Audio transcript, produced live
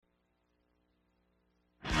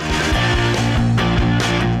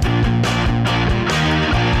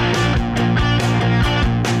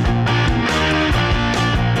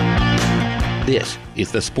This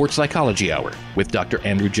is the Sports Psychology Hour with Dr.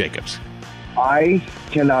 Andrew Jacobs. I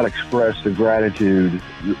cannot express the gratitude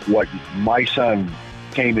what my son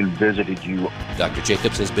came and visited you. Dr.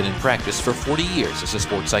 Jacobs has been in practice for 40 years as a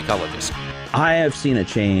sports psychologist. I have seen a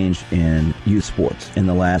change in youth sports in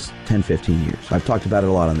the last 10, 15 years. I've talked about it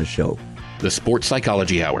a lot on this show. The Sports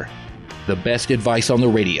Psychology Hour. The best advice on the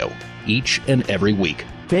radio, each and every week.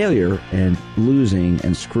 Failure and losing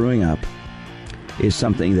and screwing up is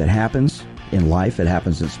something that happens in life. It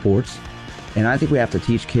happens in sports. And I think we have to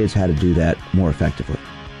teach kids how to do that more effectively.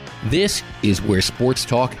 This is where sports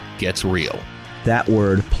talk gets real. That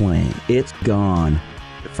word playing, it's gone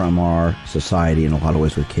from our society in a lot of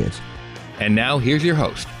ways with kids. And now here's your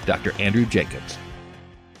host, Dr. Andrew Jacobs.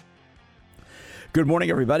 Good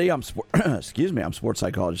morning, everybody. I'm sports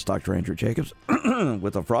psychologist Dr. Andrew Jacobs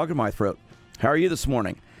with a frog in my throat. How are you this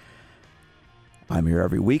morning? I'm here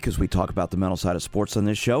every week as we talk about the mental side of sports on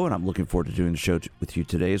this show, and I'm looking forward to doing the show with you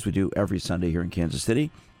today as we do every Sunday here in Kansas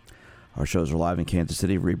City. Our shows are live in Kansas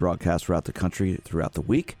City, rebroadcast throughout the country throughout the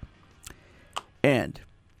week. And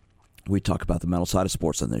we talk about the mental side of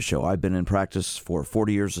sports on this show. I've been in practice for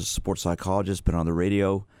 40 years as a sports psychologist, been on the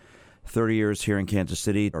radio 30 years here in Kansas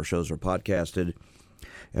City. Our shows are podcasted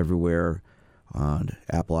everywhere on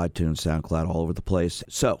Apple, iTunes, SoundCloud, all over the place.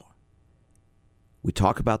 So we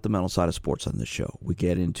talk about the mental side of sports on this show. We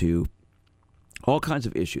get into all kinds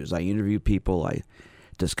of issues. I interview people. I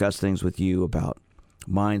discuss things with you about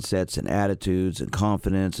mindsets and attitudes and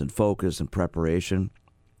confidence and focus and preparation.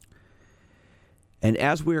 And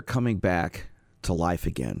as we're coming back to life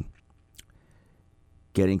again,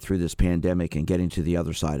 getting through this pandemic and getting to the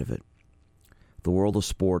other side of it, the world of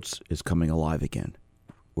sports is coming alive again.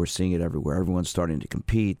 We're seeing it everywhere. Everyone's starting to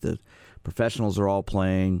compete. The professionals are all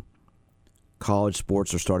playing. College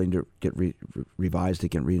sports are starting to get revised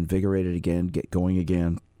again, reinvigorated again, get going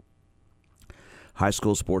again. High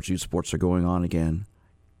school sports, youth sports are going on again.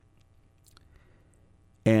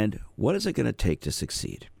 And what is it going to take to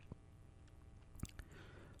succeed?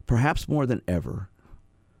 Perhaps more than ever,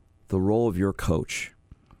 the role of your coach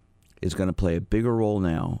is going to play a bigger role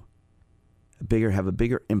now, have a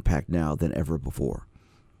bigger impact now than ever before.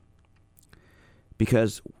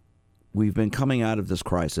 Because we've been coming out of this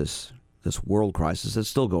crisis, this world crisis that's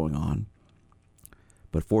still going on.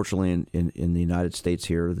 But fortunately, in the United States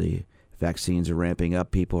here, the vaccines are ramping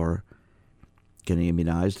up. People are getting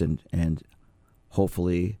immunized, and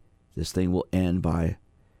hopefully this thing will end by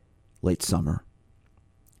late summer.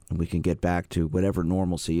 And we can get back to whatever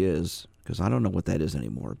normalcy is, because I don't know what that is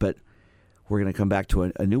anymore. But we're going to come back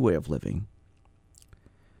to a new way of living,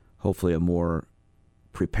 hopefully a more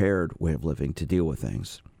prepared way of living to deal with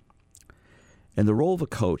things. And the role of a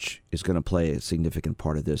coach is going to play a significant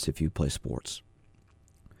part of this if you play sports.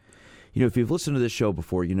 You know, if you've listened to this show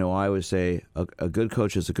before, you know I always say a good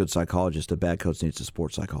coach is a good psychologist, a bad coach needs a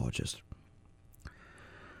sports psychologist.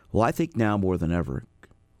 Well, I think now more than ever,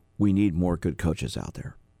 we need more good coaches out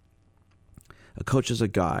there. A coach is a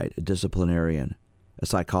guide, a disciplinarian, a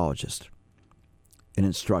psychologist, an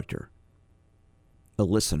instructor, a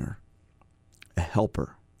listener, a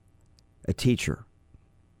helper, a teacher.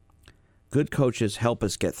 Good coaches help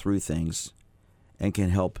us get through things and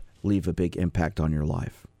can help leave a big impact on your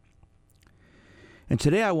life. And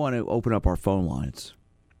today I want to open up our phone lines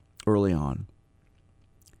early on.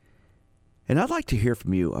 And I'd like to hear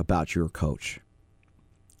from you about your coach.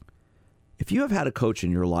 If you have had a coach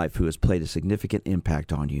in your life who has played a significant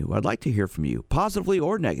impact on you, I'd like to hear from you, positively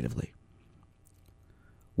or negatively.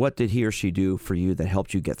 What did he or she do for you that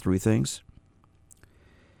helped you get through things?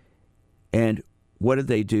 And what did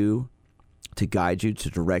they do to guide you, to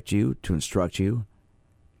direct you, to instruct you,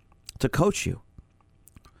 to coach you,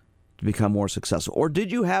 to become more successful? Or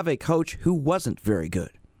did you have a coach who wasn't very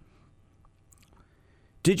good?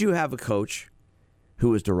 Did you have a coach who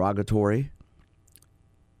was derogatory,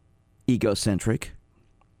 egocentric,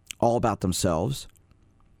 all about themselves,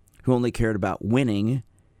 who only cared about winning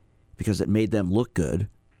because it made them look good,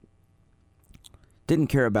 didn't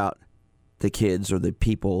care about the kids or the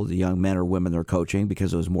people, the young men or women they're coaching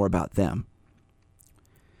because it was more about them?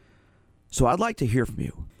 So I'd like to hear from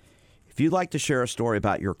you. If you'd like to share a story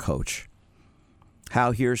about your coach,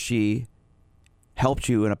 how he or she helped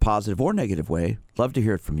you in a positive or negative way, love to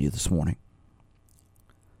hear it from you this morning.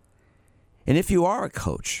 And if you are a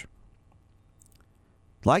coach,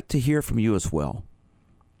 like to hear from you as well.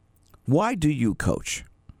 Why do you coach?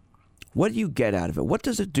 What do you get out of it? What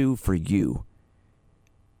does it do for you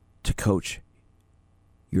to coach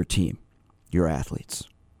your team, your athletes?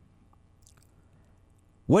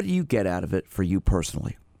 What do you get out of it for you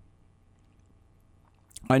personally?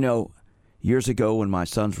 I know years ago when my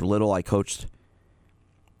sons were little, I coached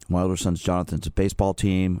My older son's Jonathan's baseball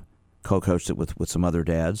team, co-coached it with some other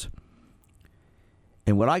dads.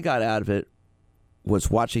 And what I got out of it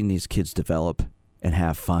was watching these kids develop and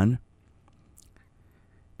have fun,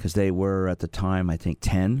 because they were, at the time, I think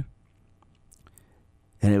 10.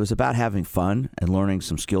 And it was about having fun and learning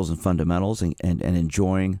some skills and fundamentals and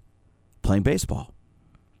enjoying playing baseball,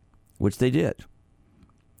 which they did.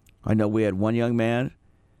 I know we had one young man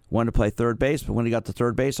wanted to play third base, but when he got to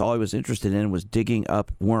third base, all he was interested in was digging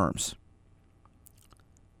up worms.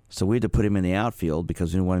 So we had to put him in the outfield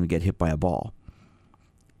because we didn't want him to get hit by a ball.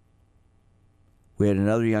 We had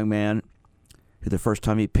another young man who, the first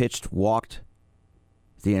time he pitched, walked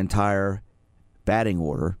the entire batting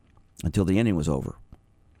order until the inning was over.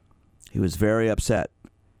 He was very upset.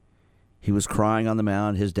 He was crying on the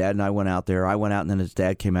mound. His dad and I went out there. I went out, and then his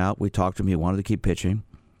dad came out. We talked to him. He wanted to keep pitching.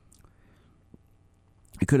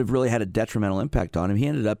 It could have really had a detrimental impact on him. He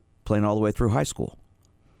ended up playing all the way through high school.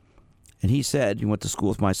 And he said, he went to school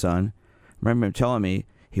with my son. I remember him telling me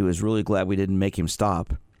he was really glad we didn't make him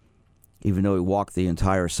stop, even though he walked the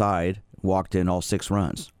entire side, walked in all 6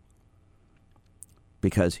 runs,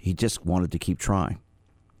 because he just wanted to keep trying.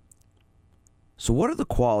 So what are the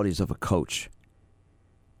qualities of a coach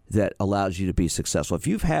that allows you to be successful? If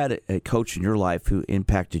you've had a coach in your life who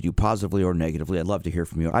impacted you positively or negatively, I'd love to hear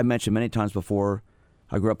from you. I mentioned many times before,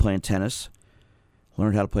 I grew up playing tennis.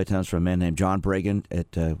 Learned how to play tennis from a man named John Bragan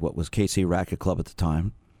at what was KC Racket Club at the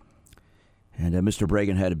time. And Mr.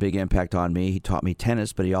 Bragan had a big impact on me. He taught me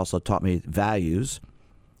tennis, but he also taught me values.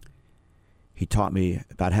 He taught me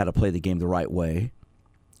about how to play the game the right way.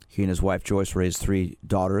 He and his wife Joyce raised 3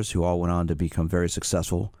 daughters who all went on to become very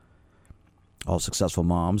successful, all successful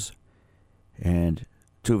moms. And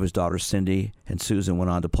 2 of his daughters, Cindy and Susan,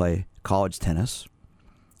 went on to play college tennis.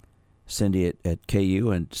 Cindy at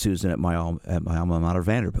KU and Susan at my alma mater,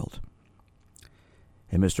 Vanderbilt.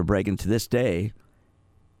 And Mr. Bragan, to this day,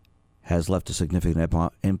 has left a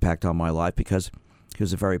significant impact on my life because he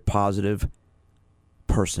was a very positive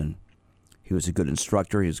person. He was a good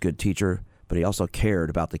instructor, he was a good teacher, but he also cared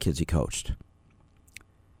about the kids he coached.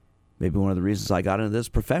 Maybe one of the reasons I got into this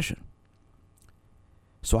profession.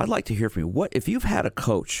 So I'd like to hear from you. What if you've had a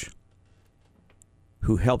coach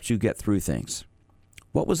who helped you get through things?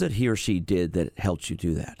 What was it he or she did that helped you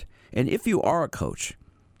do that? And if you are a coach,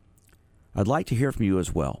 I'd like to hear from you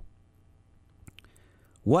as well.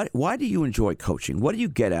 Why do you enjoy coaching? What do you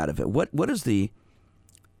get out of it? What are the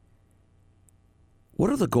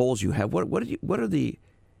goals you have? What are the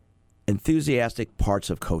enthusiastic parts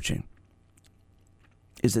of coaching?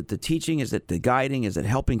 Is it the teaching? Is it the guiding? Is it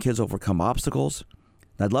helping kids overcome obstacles?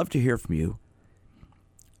 I'd love to hear from you.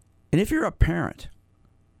 And if you're a parent,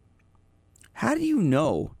 how do you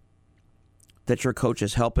know that your coach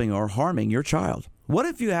is helping or harming your child? What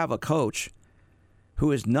if you have a coach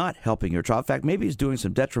who is not helping your child? In fact, maybe he's doing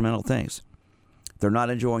some detrimental things. They're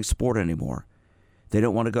not enjoying sport anymore. They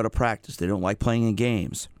don't want to go to practice. They don't like playing in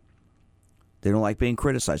games. They don't like being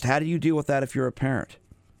criticized. How do you deal with that if you're a parent?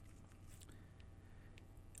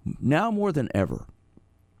 Now more than ever,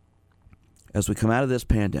 as we come out of this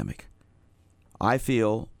pandemic, I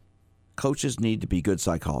feel coaches need to be good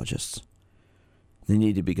psychologists. They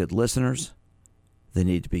need to be good listeners. They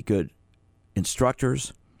need to be good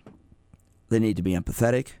instructors. They need to be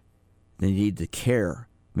empathetic. They need to care,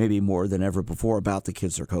 maybe more than ever before, about the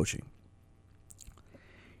kids they're coaching.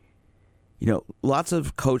 You know, lots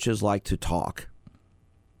of coaches like to talk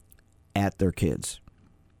at their kids.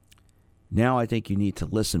 Now I think you need to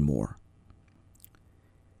listen more.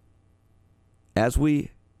 As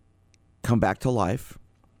we come back to life,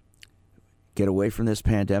 get away from this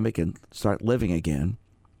pandemic and start living again,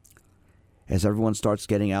 as everyone starts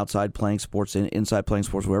getting outside playing sports, inside playing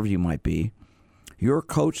sports, wherever you might be, your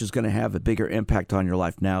coach is going to have a bigger impact on your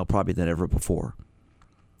life now probably than ever before.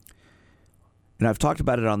 And I've talked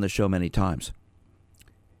about it on this show many times.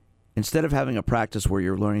 Instead of having a practice where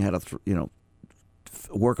you're learning how to,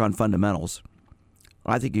 work on fundamentals,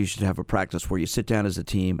 I think you should have a practice where you sit down as a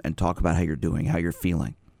team and talk about how you're doing, how you're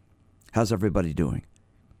feeling. How's everybody doing?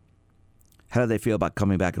 How do they feel about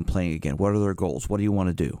coming back and playing again? What are their goals? What do you want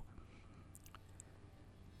to do?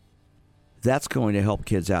 That's going to help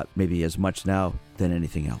kids out maybe as much now than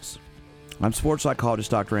anything else. I'm sports psychologist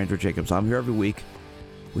Dr. Andrew Jacobs. I'm here every week.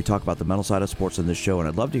 We talk about the mental side of sports in this show, and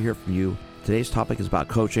I'd love to hear from you. Today's topic is about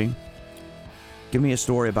coaching. Give me a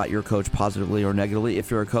story about your coach, positively or negatively. If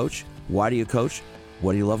you're a coach, why do you coach?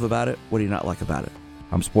 What do you love about it? What do you not like about it?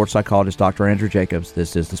 I'm sports psychologist Dr. Andrew Jacobs.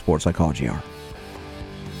 This is the Sports Psychology Hour.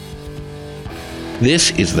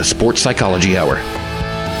 This is the Sports Psychology Hour.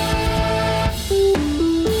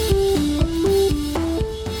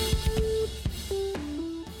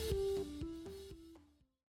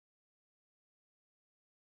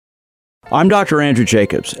 I'm Dr. Andrew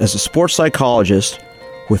Jacobs. As a sports psychologist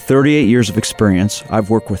with 38 years of experience, I've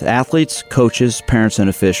worked with athletes, coaches, parents, and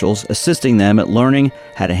officials, assisting them at learning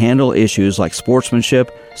how to handle issues like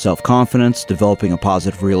sportsmanship, self-confidence, developing a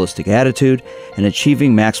positive, realistic attitude, and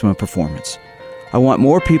achieving maximum performance. I want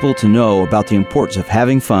more people to know about the importance of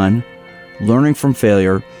having fun, learning from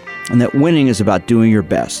failure, and that winning is about doing your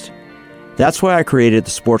best. That's why I created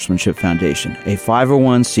the Sportsmanship Foundation, a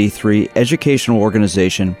 501c3 educational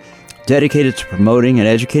organization dedicated to promoting and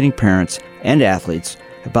educating parents and athletes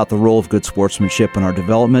about the role of good sportsmanship in our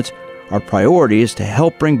development. Our priority is to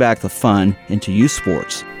help bring back the fun into youth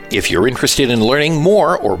sports. If you're interested in learning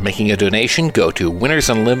more or making a donation, go to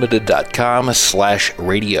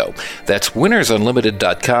winnersunlimited.com/radio. That's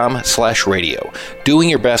winnersunlimited.com/radio. Doing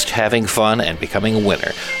your best, having fun, and becoming a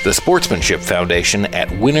winner. The Sportsmanship Foundation at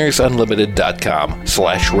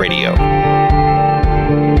winnersunlimited.com/radio.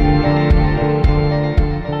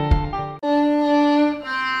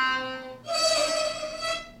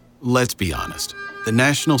 Let's be honest. The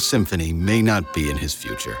National Symphony may not be in his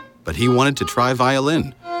future, but he wanted to try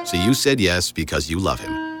violin. So you said yes because you love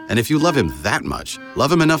him. And if you love him that much,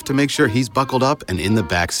 love him enough to make sure he's buckled up and in the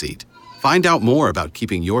back seat. Find out more about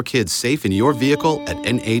keeping your kids safe in your vehicle at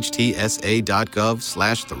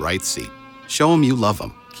nhtsa.gov/the-right-seat. Show him you love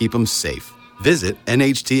him. Keep him safe. Visit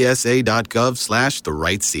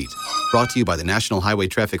nhtsa.gov/the-right-seat. Brought to you by the National Highway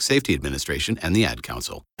Traffic Safety Administration and the Ad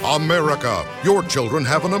Council. America, your children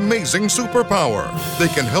have an amazing superpower. They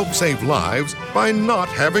can help save lives by not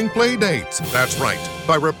having play dates. That's right.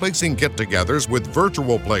 By replacing get-togethers with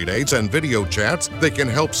virtual play dates and video chats, they can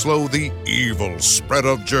help slow the evil spread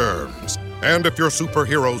of germs. And if your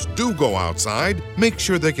superheroes do go outside, make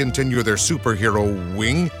sure they continue their superhero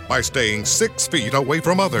wing by staying 6 feet away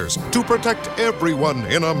from others to protect everyone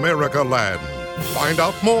in America land. Find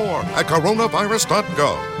out more at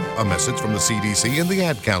coronavirus.gov. A message from the CDC and the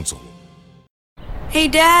Ad Council. Hey,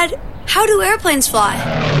 Dad, how do airplanes fly?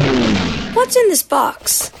 What's in this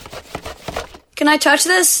box? Can I touch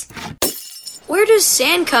this? Where does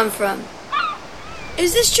sand come from?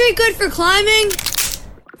 Is this tree good for climbing?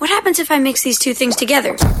 What happens if I mix these two things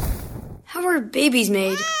together? How are babies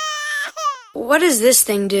made? What does this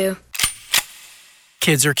thing do?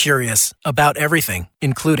 Kids are curious about everything,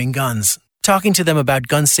 including guns. Talking to them about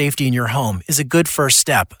gun safety in your home is a good first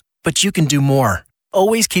step, but you can do more.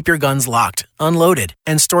 Always keep your guns locked, unloaded,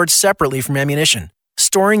 and stored separately from ammunition.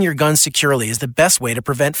 Storing your guns securely is the best way to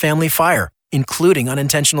prevent family fire, including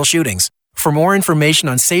unintentional shootings. For more information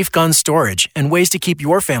on safe gun storage and ways to keep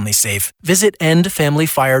your family safe, visit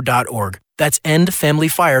endfamilyfire.org. That's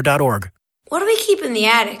endfamilyfire.org. What do we keep in the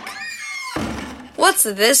attic? What's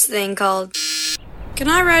this thing called? Can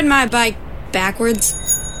I ride my bike backwards?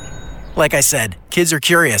 Like I said, kids are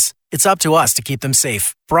curious. It's up to us to keep them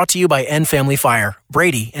safe. Brought to you by End Family Fire,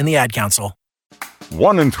 Brady, and the Ad Council.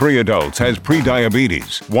 1 in 3 adults has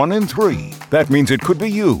prediabetes. 1 in 3. That means it could be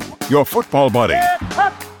you, your football buddy,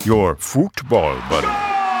 your football buddy,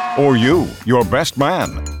 or you, your best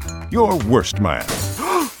man, your worst man,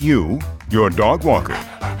 you, your dog walker,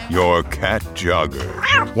 your cat jogger.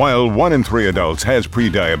 While 1 in 3 adults has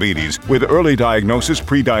prediabetes, with early diagnosis,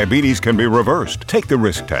 prediabetes can be reversed. Take the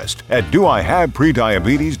risk test at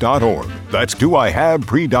doihaveprediabetes.org. That's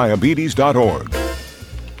doihaveprediabetes.org.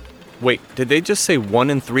 Wait, did they just say 1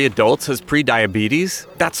 in 3 adults has prediabetes?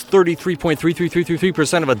 That's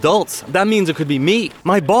 33.33333% of adults. That means it could be me,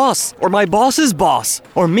 my boss, or my boss's boss,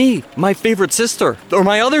 or me, my favorite sister, or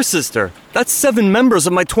my other sister. That's 7 members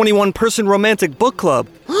of my 21-person romantic book club.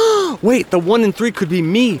 Wait, the 1 in 3 could be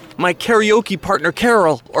me, my karaoke partner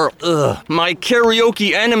Carol, or my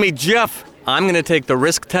karaoke enemy Jeff. I'm gonna take the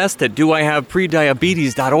risk test at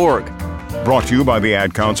doihaveprediabetes.org. Brought to you by the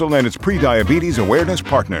Ad Council and its Prediabetes Awareness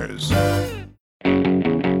Partners.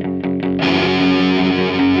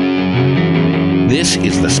 This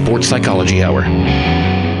is the Sports Psychology Hour.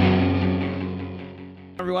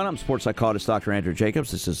 Everyone, I'm sports psychologist Dr. Andrew Jacobs.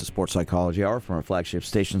 This is the Sports Psychology Hour from our flagship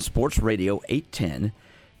station, Sports Radio 810,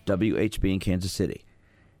 WHB in Kansas City.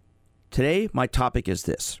 Today, my topic is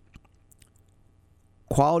this: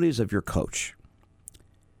 qualities of your coach.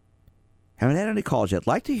 Haven't had any calls yet. I'd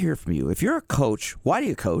like to hear from you. If you're a coach, why do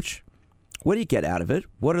you coach? What do you get out of it?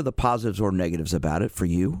 What are the positives or negatives about it for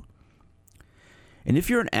you? And if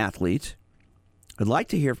you're an athlete, I'd like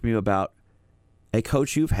to hear from you about a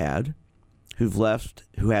coach you've had who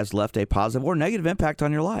has left a positive or negative impact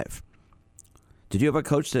on your life. Did you have a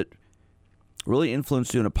coach that really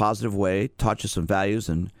influenced you in a positive way, taught you some values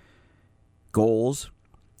and goals?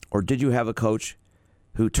 Or did you have a coach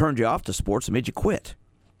who turned you off to sports and made you quit?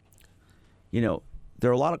 You know,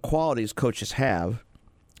 there are a lot of qualities coaches have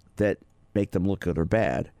that make them look good or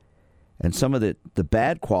bad. And some of the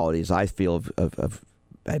bad qualities I feel of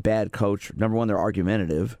a bad coach, number one, they're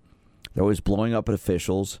argumentative. They're always blowing up at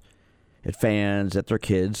officials, at fans, at their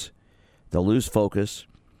kids. They'll lose focus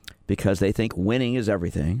because they think winning is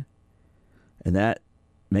everything. And that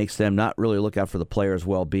makes them not really look out for the players'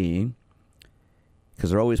 well-being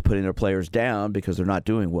because they're always putting their players down because they're not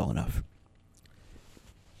doing well enough.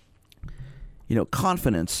 You know,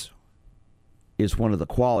 confidence is one of the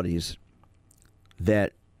qualities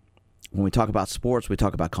that when we talk about sports, we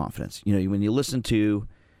talk about confidence. You know, when you listen to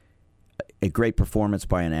a great performance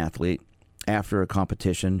by an athlete after a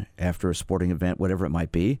competition, after a sporting event, whatever it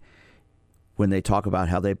might be, when they talk about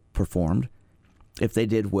how they performed, if they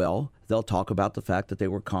did well, they'll talk about the fact that they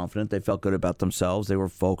were confident, they felt good about themselves, they were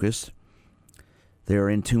focused, they were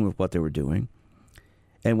in tune with what they were doing.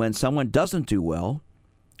 And when someone doesn't do well,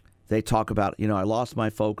 they talk about, you know, I lost my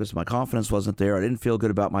focus, my confidence wasn't there, I didn't feel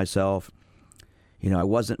good about myself, you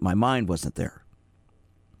know, my mind wasn't there.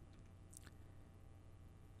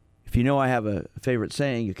 If you know I have a favorite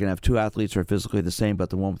saying, you can have two athletes who are physically the same, but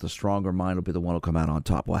the one with the stronger mind will be the one who'll come out on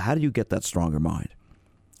top. Well, how do you get that stronger mind?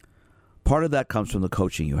 Part of that comes from the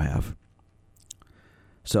coaching you have.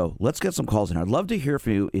 So let's get some calls in. I'd love to hear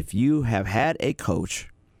from you if you have had a coach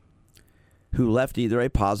who left either a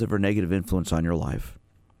positive or negative influence on your life.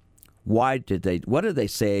 What did they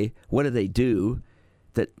say? What did they do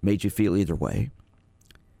that made you feel either way?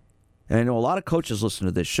 And I know a lot of coaches listen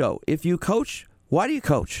to this show. If you coach, why do you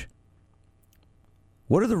coach?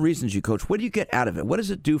 What are the reasons you coach? What do you get out of it? What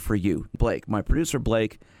does it do for you? Blake, my producer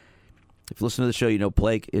Blake, if you listen to the show, you know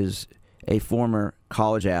Blake is a former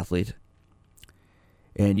college athlete.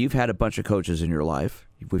 And you've had a bunch of coaches in your life.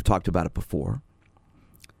 We've talked about it before.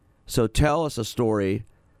 So tell us a story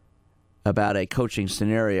about a coaching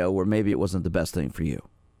scenario where maybe it wasn't the best thing for you.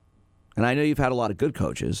 And I know you've had a lot of good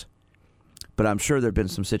coaches, but I'm sure there have been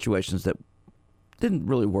some situations that didn't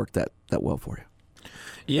really work that well for you.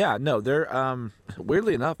 Yeah, no, they're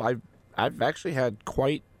weirdly enough, I've actually had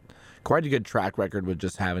quite a good track record with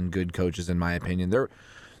just having good coaches, in my opinion. They're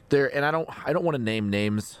and I don't want to name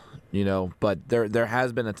names, you know, but there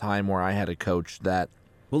has been a time where I had a coach that.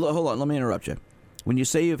 Well, hold on, let me interrupt you. When you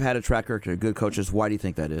say you've had a track record of good coaches, why do you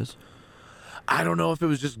think that is? I don't know if it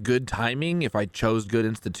was just good timing, if I chose good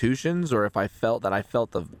institutions, or if I felt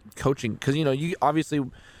the coaching, because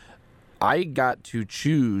I got to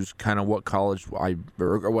choose kind of what college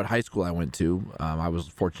or what high school I went to. I was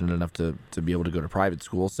fortunate enough to be able to go to private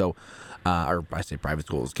school, so or I say private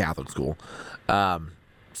school, it was Catholic school.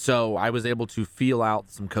 So I was able to feel out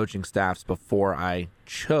some coaching staffs before I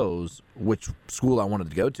chose which school I wanted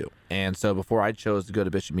to go to. And so before I chose to go to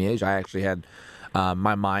Bishop Miege, I actually had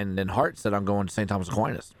my mind and heart set on going to St. Thomas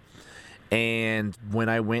Aquinas. And when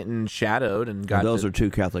I went and shadowed and got those are two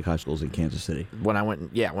Catholic high schools in Kansas City. When I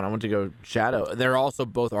went to go shadow, they're also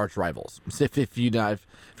both arch rivals. If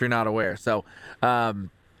you're not aware. So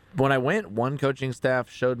when I went, one coaching staff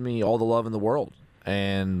showed me all the love in the world,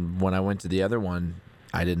 and when I went to the other one,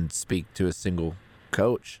 I didn't speak to a single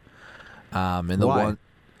coach. And the Why? one,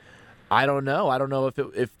 I don't know. I don't know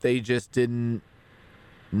if they just didn't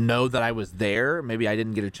know that I was there. Maybe I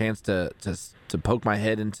didn't get a chance to poke my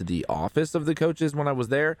head into the office of the coaches when I was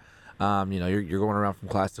there. You're going around from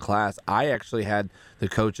class to class. I actually had the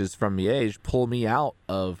coaches from Miege pull me out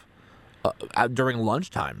of during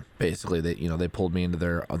lunchtime. Basically, they pulled me into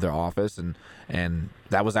their office, and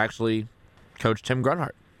that was actually Coach Tim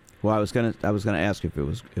Grunhart. Well, I was gonna ask if it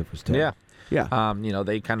was Tim. Yeah.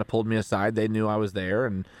 They kind of pulled me aside. They knew I was there,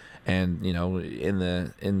 and in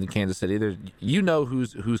the Kansas City, there's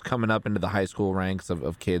who's coming up into the high school ranks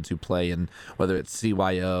of kids who play in, whether it's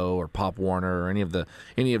CYO or Pop Warner or any of the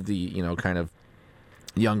kind of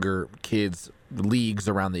younger kids leagues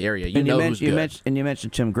around the area. You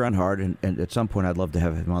mentioned Tim Grunhart, and at some point I'd love to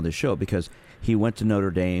have him on this show because he went to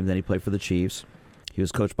Notre Dame, then he played for the Chiefs. He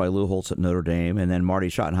was coached by Lou Holtz at Notre Dame, and then Marty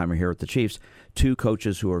Schottenheimer here at the Chiefs. Two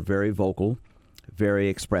coaches who are very vocal, very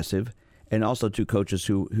expressive, and also two coaches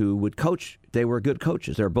who would coach. They were good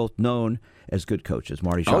coaches. They're both known as good coaches.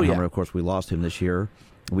 Marty Schottenheimer, Of course, we lost him this year.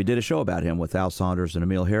 We did a show about him with Al Saunders and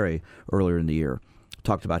Emil Harry earlier in the year.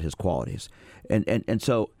 Talked about his qualities. And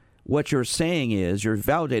so what you're saying is, you're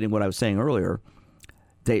validating what I was saying earlier.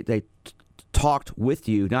 They talked with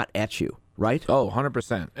you, not at you. Right? Oh,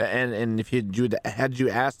 100%. And if had you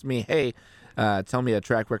asked me, hey, tell me a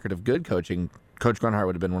track record of good coaching, Coach Grunhart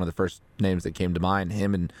would have been one of the first names that came to mind.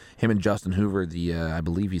 Him and Justin Hoover, I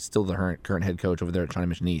believe he's still the current head coach over there at China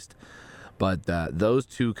Mission East. But those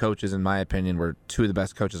two coaches, in my opinion, were two of the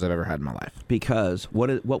best coaches I've ever had in my life. Because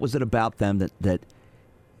what was it about them that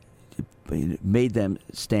made them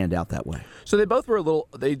stand out that way? So they both were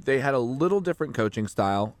they had a little different coaching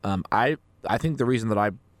style. I think the reason that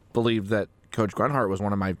I believe that Coach Grunhart was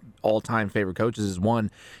one of my all-time favorite coaches is,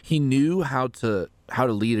 one, he knew how to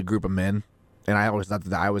lead a group of men, and I always thought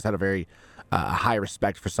that I always had a very high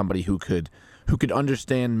respect for somebody who could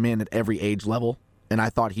understand men at every age level. And I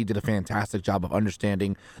thought he did a fantastic job of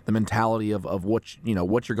understanding the mentality of what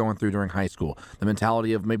you're going through during high school, the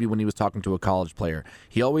mentality of maybe when he was talking to a college player.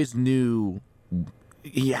 He always knew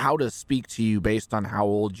how to speak to you based on how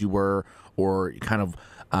old you were or kind of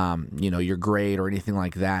your grade or anything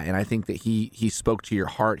like that. And I think that he spoke to your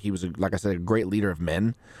heart. He was, like I said, a great leader of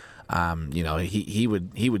men. He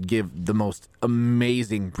would give the most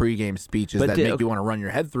amazing pregame speeches that make you want to run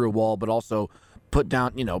your head through a wall, but also put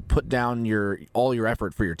down all your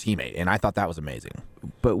effort for your teammate, and I thought that was amazing.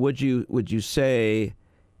 But would you say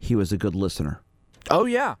he was a good listener? Oh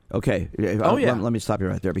yeah. Okay. Oh yeah. Let me stop you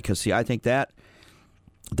right there, because I think that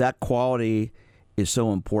quality is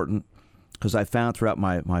so important, because I found throughout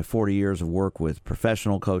my 40 years of work with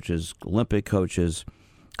professional coaches, Olympic coaches,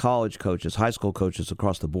 college coaches, high school coaches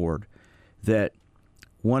across the board, that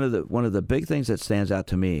one of the big things that stands out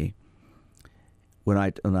to me when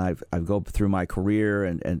I go through my career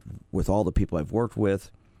and with all the people I've worked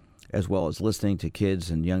with, as well as listening to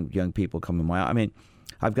kids and young people come in I mean,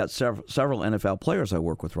 I've got several NFL players I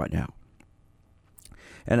work with right now,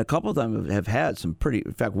 and a couple of them have had some pretty.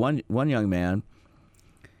 In fact, one young man,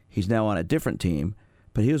 he's now on a different team,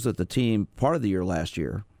 but he was with the team part of the year last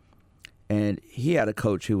year, and he had a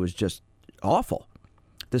coach who was just awful.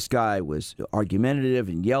 This guy was argumentative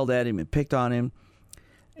and yelled at him and picked on him,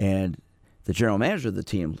 and the general manager of the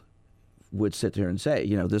team would sit there and say,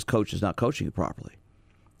 this coach is not coaching you properly.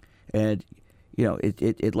 And,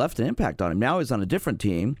 it left an impact on him. Now he's on a different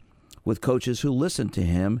team with coaches who listen to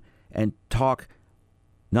him and talk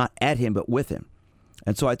not at him, but with him.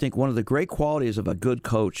 And so I think one of the great qualities of a good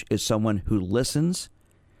coach is someone who listens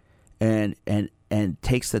and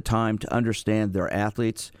takes the time to understand their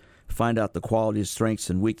athletes, find out the qualities, strengths,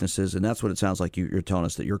 and weaknesses. And that's what it sounds like you're telling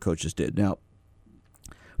us that your coaches did. Now,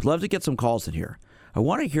 I'd love to get some calls in here. I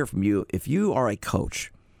want to hear from you. If you are a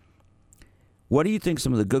coach, what do you think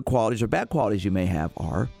some of the good qualities or bad qualities you may have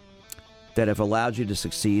are that have allowed you to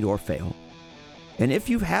succeed or fail? And if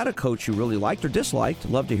you've had a coach you really liked or disliked,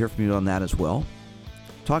 I'd love to hear from you on that as well.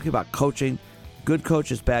 Talking about coaching, good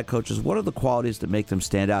coaches, bad coaches, what are the qualities that make them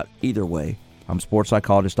stand out either way? I'm sports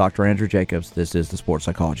psychologist Dr. Andrew Jacobs. This is the Sports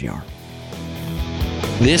Psychology Hour.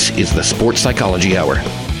 This is the Sports Psychology Hour.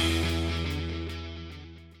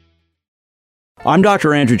 I'm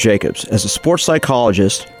Dr. Andrew Jacobs. As a sports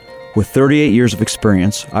psychologist with 38 years of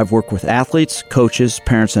experience, I've worked with athletes, coaches,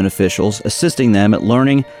 parents, and officials, assisting them at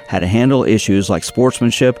learning how to handle issues like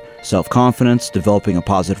sportsmanship, self-confidence, developing a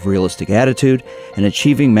positive, realistic attitude, and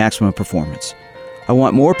achieving maximum performance. I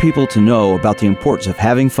want more people to know about the importance of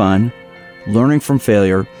having fun, learning from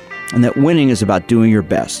failure, and that winning is about doing your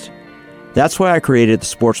best. That's why I created the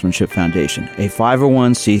Sportsmanship Foundation, a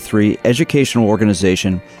 501c3 educational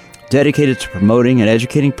organization dedicated to promoting and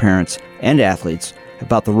educating parents and athletes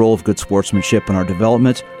about the role of good sportsmanship in our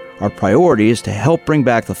development. Our priority is to help bring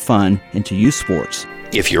back the fun into youth sports.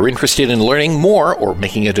 If you're interested in learning more or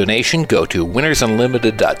making a donation, go to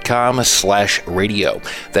winnersunlimited.com/radio.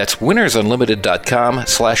 That's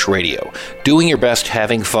winnersunlimited.com/radio. Doing your best,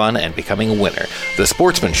 having fun, and becoming a winner. The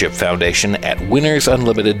Sportsmanship Foundation at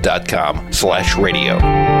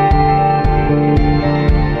winnersunlimited.com/radio.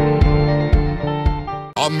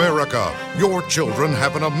 America, your children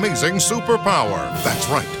have an amazing superpower. That's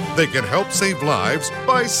right. They can help save lives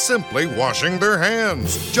by simply washing their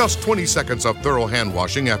hands. Just 20 seconds of thorough hand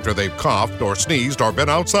washing after they've coughed or sneezed or been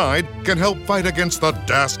outside can help fight against the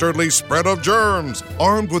dastardly spread of germs.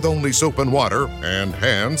 Armed with only soap and water and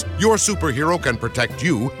hands, your superhero can protect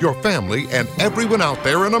you, your family, and everyone out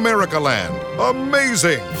there in America land.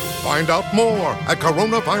 Amazing! Find out more at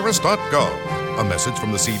coronavirus.gov. A message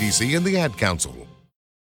from the CDC and the Ad Council.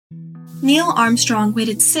 Neil Armstrong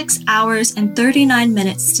waited 6 hours and 39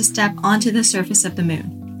 minutes to step onto the surface of the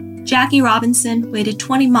moon. Jackie Robinson waited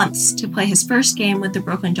 20 months to play his first game with the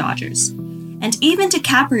Brooklyn Dodgers. And even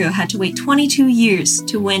DiCaprio had to wait 22 years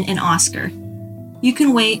to win an Oscar. You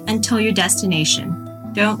can wait until your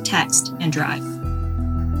destination. Don't text and drive.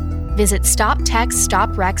 Visit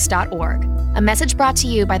StopTextStopWrecks.org. A message brought to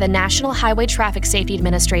you by the National Highway Traffic Safety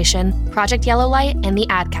Administration, Project Yellow Light, and the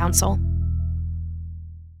Ad Council.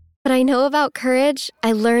 What I know about courage,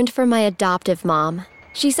 I learned from my adoptive mom.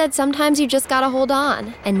 She said sometimes you just gotta hold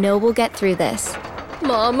on and know we'll get through this.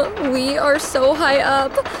 Mom, we are so high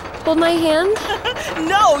up. Hold my hand?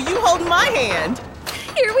 No, you hold my hand.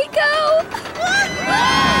 Here we go!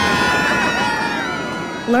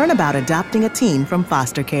 Learn about adopting a teen from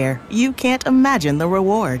foster care. You can't imagine the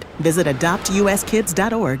reward. Visit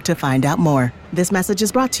adoptuskids.org to find out more. This message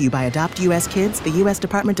is brought to you by Adopt U.S. Kids, the U.S.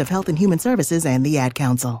 Department of Health and Human Services, and the Ad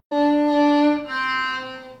Council.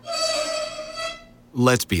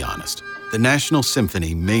 Let's be honest. The National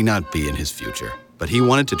Symphony may not be in his future, but he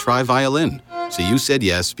wanted to try violin. So you said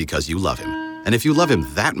yes because you love him. And if you love him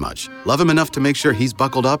that much, love him enough to make sure he's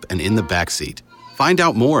buckled up and in the back seat. Find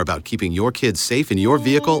out more about keeping your kids safe in your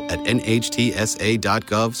vehicle at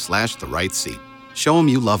nhtsa.gov/the-right-seat. Show them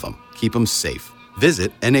you love them. Keep them safe.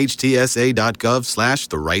 Visit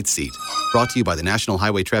nhtsa.gov/the-right-seat. Brought to you by the National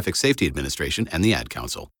Highway Traffic Safety Administration and the Ad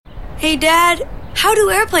Council. Hey, Dad, how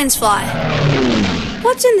do airplanes fly?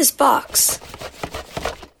 What's in this box?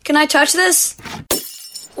 Can I touch this?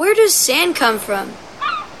 Where does sand come from?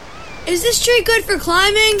 Is this tree good for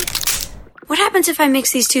climbing? What happens if I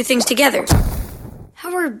mix these two things together?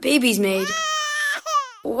 How are babies made?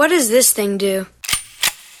 What does this thing do?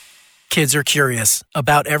 Kids are curious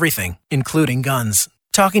about everything, including guns.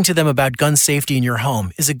 Talking to them about gun safety in your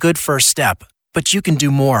home is a good first step, but you can do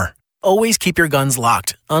more. Always keep your guns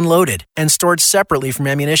locked, unloaded, and stored separately from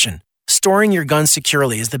ammunition. Storing your guns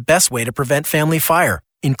securely is the best way to prevent family fire,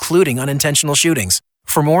 including unintentional shootings.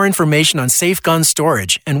 For more information on safe gun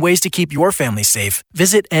storage and ways to keep your family safe,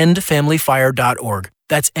 visit endfamilyfire.org.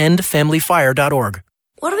 That's endfamilyfire.org.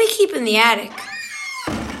 What do we keep in the attic?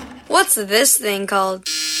 What's this thing called?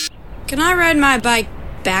 Can I ride my bike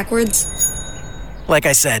backwards? Like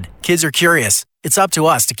I said, kids are curious. It's up to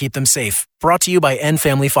us to keep them safe. Brought to you by End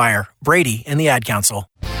Family Fire, Brady, and the Ad Council.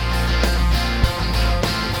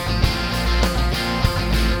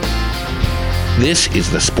 This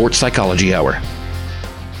is the Sports Psychology Hour.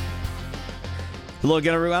 Hello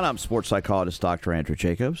again, everyone. I'm sports psychologist Dr. Andrew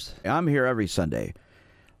Jacobs. I'm here every Sunday,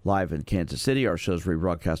 live in Kansas City. Our show's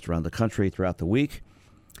rebroadcast around the country throughout the week.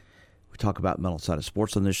 We talk about mental side of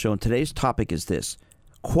sports on this show, and today's topic is this: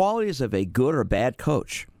 qualities of a good or bad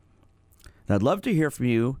coach. And I'd love to hear from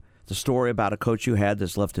you the story about a coach you had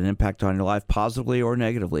that's left an impact on your life, positively or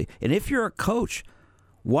negatively. And if you're a coach,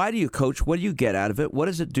 why do you coach? What do you get out of it? What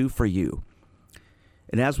does it do for you?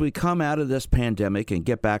 And as we come out of this pandemic and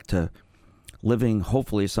get back to living,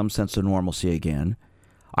 hopefully, some sense of normalcy again,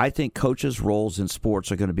 I think coaches' roles in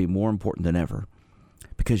sports are going to be more important than ever,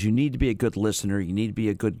 because you need to be a good listener, you need to be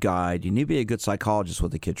a good guide, you need to be a good psychologist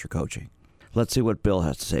with the kids you're coaching. Let's see what Bill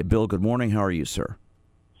has to say. Bill, good morning. How are you, sir?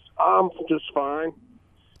 I'm just fine.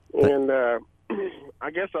 And I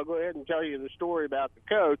guess I'll go ahead and tell you the story about the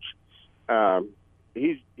coach.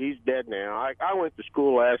 He's dead now. I went to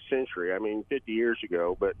school last century, 50 years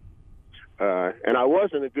ago, but and I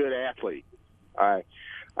wasn't a good athlete. I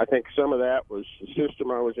think some of that was the system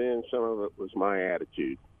I was in, some of it was my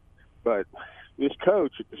attitude. But this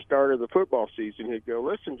coach at the start of the football season, he'd go,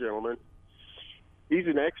 "Listen, gentlemen, he's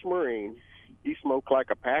an ex-Marine. He smoked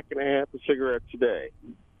like a pack and a half of cigarettes a day."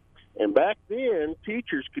 And back then,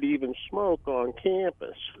 teachers could even smoke on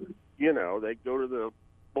campus. You know, they'd go to the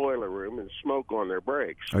boiler room and smoke on their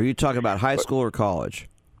breaks. Are you talking about high school or college?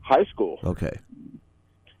 High school. Okay.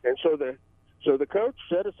 And so the coach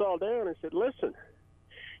set us all down and said, "Listen,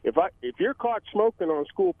 if you're caught smoking on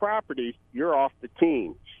school property, you're off the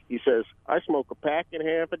team." He says, "I smoke a pack and a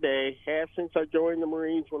half a day, have since I joined the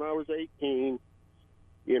Marines when I was 18,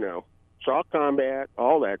 saw combat,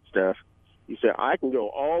 all that stuff." He said, "I can go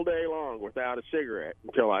all day long without a cigarette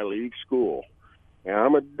until I leave school. And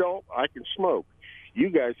I'm an adult, I can smoke. You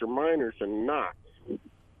guys are minors and not."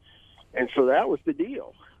 And so that was the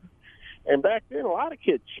deal. And back then, a lot of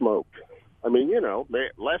kids smoked.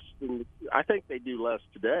 Less than, I think they do less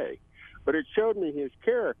today. But it showed me his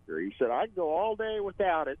character. He said, "I'd go all day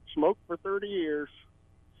without it, smoke for 30 years,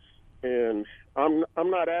 and I'm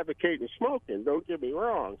not advocating smoking, don't get me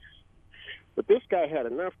wrong. But this guy had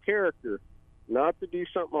enough character not to do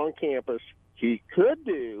something on campus he could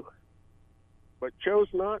do, but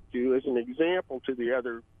chose not to as an example to the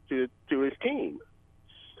other to his team."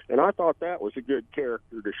 And I thought that was a good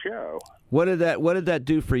character to show. What did that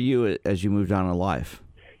do for you as you moved on in life?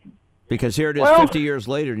 Because here it is 50 years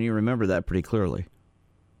later, and you remember that pretty clearly.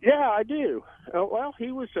 Yeah, I do.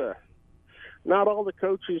 He was not all the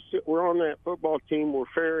coaches that were on that football team were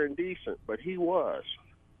fair and decent, but he was.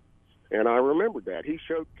 And I remembered that. He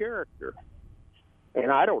showed character.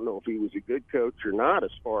 And I don't know if he was a good coach or not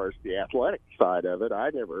as far as the athletic side of it. I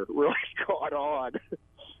never really caught on.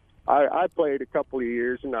 I played a couple of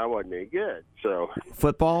years, and I wasn't any good. So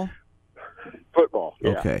Football,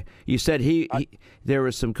 yeah. Okay. You said there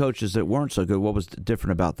were some coaches that weren't so good. What was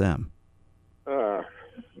different about them?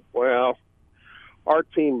 our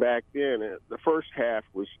team back then, the first half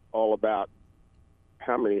was all about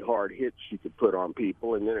how many hard hits you could put on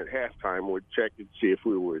people, and then at halftime we'd check and see if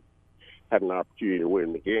we would have an opportunity to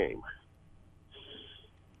win the game.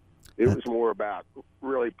 It was more about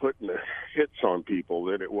really putting the hits on people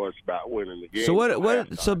than it was about winning the game.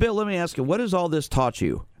 So Bill, let me ask you, what has all this taught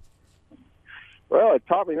you? Well, it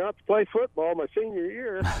taught me not to play football my senior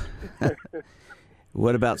year.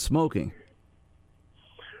 What about smoking?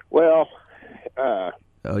 Well,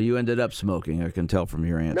 you ended up smoking. I can tell from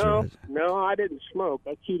your answer. No, I didn't smoke.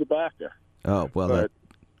 I chew tobacco. Oh, well,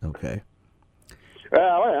 okay.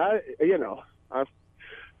 Well, I've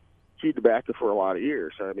chewed tobacco for a lot of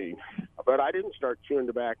years. I mean, but I didn't start chewing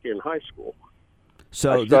tobacco in high school.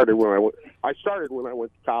 So I started when I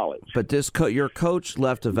went to college. But your coach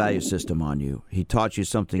left a value system on you. He taught you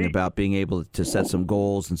something about being able to set some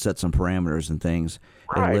goals and set some parameters and things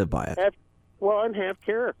and live by it. And have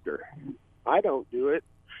character. I don't do it.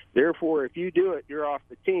 Therefore, if you do it, you're off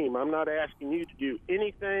the team. I'm not asking you to do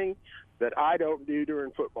anything that I don't do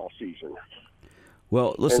during football season.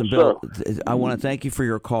 Well, listen, Bill, I want to thank you for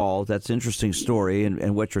your call. That's an interesting story,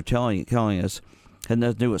 and what you're telling us had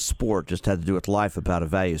nothing to do with sport, just had to do with life, about a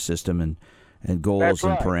value system and goals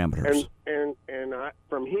and parameters. And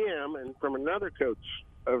from him and from another coach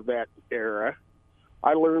of that era,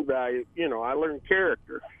 I learned value. I learned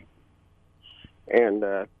character and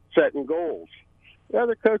setting goals. The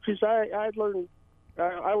other coaches, I learned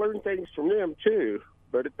things from them too,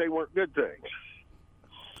 but they weren't good things.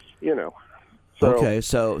 Okay,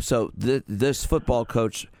 so this football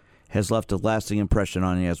coach has left a lasting impression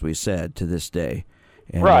on you, as we said, to this day.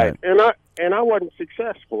 And, right, and I wasn't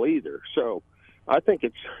successful either. So I think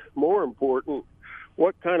it's more important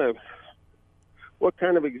what kind of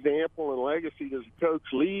example and legacy does a coach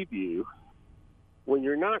leave you when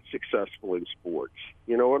you're not successful in sports.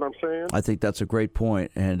 You know what I'm saying? I think that's a great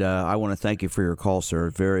point, and I want to thank you for your call, sir.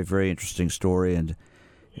 Very, very interesting story, and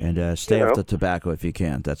stay off the tobacco if you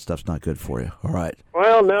can. That stuff's not good for you. All right.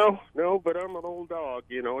 Well, no, but I'm an old dog.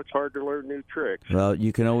 It's hard to learn new tricks. Well,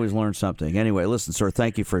 you can always learn something. Anyway, listen, sir,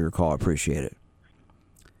 thank you for your call. I appreciate it.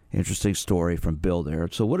 Interesting story from Bill there.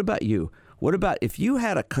 So what about you? What about if you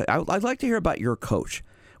had I'd like to hear about your coach.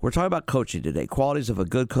 We're talking about coaching today, qualities of a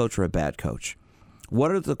good coach or a bad coach.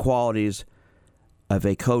 What are the qualities of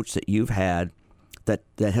a coach that you've had that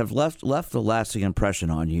have left a lasting impression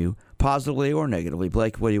on you, positively or negatively?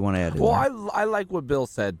 Blake, what do you want to add? Well, I like what Bill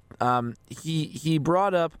said. He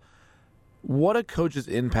brought up what a coach's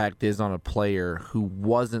impact is on a player who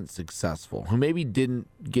wasn't successful, who maybe didn't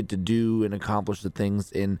get to do and accomplish the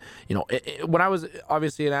things when I was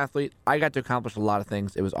obviously an athlete, I got to accomplish a lot of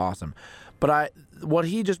things. It was awesome. But what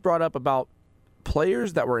he just brought up about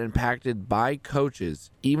players that were impacted by coaches,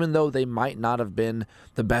 even though they might not have been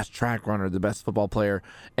the best track runner, the best football player,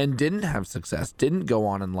 and didn't have success, didn't go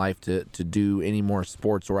on in life to do any more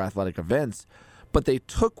sports or athletic events, but they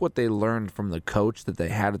took what they learned from the coach that they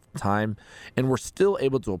had at the time and were still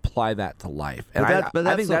able to apply that to life. And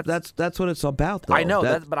I think that's what it's about, though. I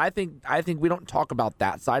know, but I think we don't talk about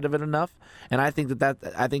that side of it enough. And I think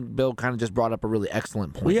I think Bill kind of just brought up a really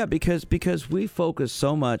excellent point. Well, yeah, because we focus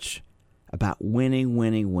so much about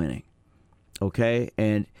winning. Okay?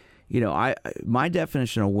 And, my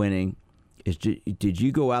definition of winning is, did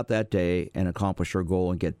you go out that day and accomplish your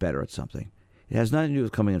goal and get better at something? It has nothing to do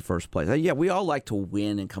with coming in first place. Yeah, we all like to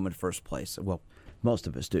win and come in first place. Well, most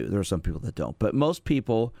of us do. There are some people that don't. But most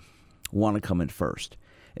people want to come in first.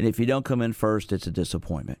 And if you don't come in first, it's a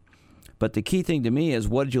disappointment. But the key thing to me is,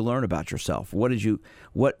 what did you learn about yourself? What did you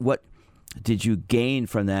gain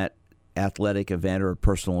from that athletic event or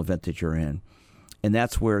personal event that you're in? And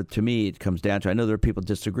that's where, to me, it comes down to. I know there are people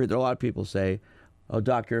disagree. There are a lot of people say, "Oh,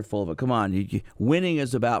 Doc, you're full of it. Come on, winning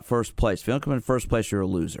is about first place. If you don't come in first place, you're a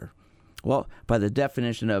loser." Well, by the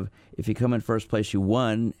definition of, if you come in first place, you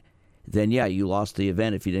won, then yeah, you lost the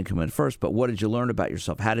event if you didn't come in first. But what did you learn about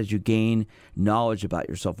yourself? How did you gain knowledge about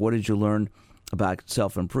yourself? What did you learn about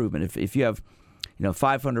self-improvement? If you have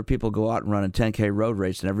 500 people go out and run a 10K road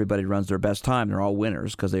race and everybody runs their best time, they're all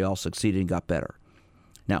winners because they all succeeded and got better.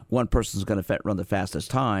 Now, one person's going to run the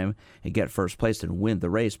fastest time and get first place and win the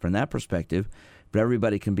race from that perspective, but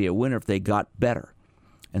everybody can be a winner if they got better.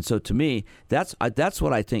 And so to me, that's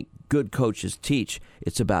what I think good coaches teach.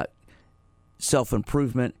 It's about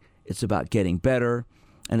self-improvement. It's about getting better.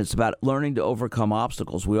 And it's about learning to overcome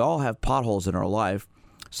obstacles. We all have potholes in our life.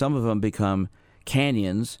 Some of them become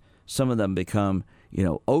canyons. Some of them become,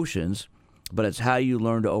 oceans. But it's how you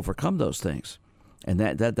learn to overcome those things. And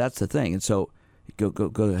that's the thing. And so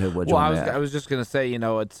Go ahead. What well, I was just gonna say,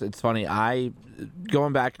 it's funny. I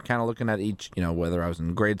going back and kind of looking at each, whether I was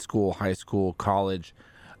in grade school, high school, college,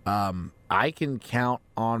 I can count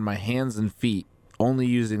on my hands and feet, only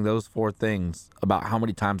using those 4 things, about how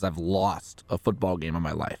many times I've lost a football game in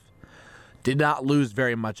my life. Did not lose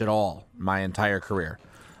very much at all my entire career.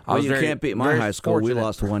 Well, you can't beat my high school. We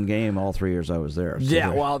lost 1 game all 3 years I was there.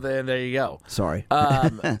 So well, then there you go. Sorry.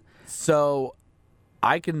 So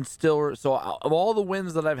I can still. So of all the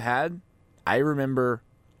wins that I've had, I remember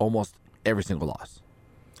almost every single loss.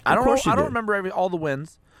 I don't remember all the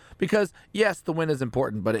wins because yes, the win is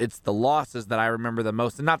important, but it's the losses that I remember the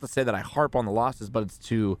most. And not to say that I harp on the losses, but it's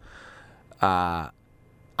to.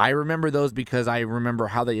 I remember those because I remember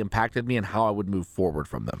how they impacted me and how I would move forward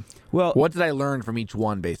from them. Well, what did I learn from each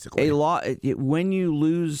one, basically? When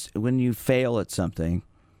you fail at something,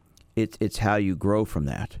 it's how you grow from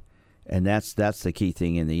that, and that's the key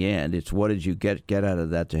thing in the end. It's what did you get out of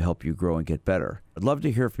that to help you grow and get better. I'd love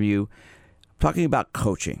to hear from you. I'm talking about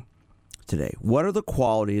coaching today. What are the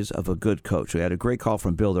qualities of a good coach? We had a great call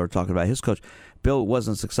from Bill. They were talking about his coach. Bill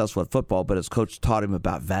wasn't successful at football, but his coach taught him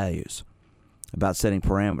about values, about setting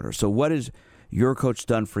parameters. So what has your coach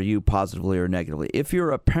done for you positively or negatively? If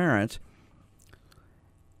you're a parent,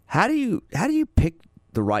 how do you pick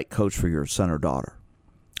the right coach for your son or daughter?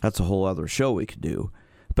 That's a whole other show we could do.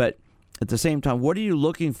 But at the same time, what are you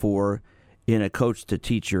looking for in a coach to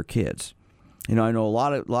teach your kids? I know a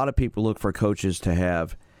lot of people look for coaches to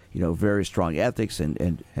have, very strong ethics,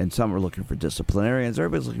 and some are looking for disciplinarians.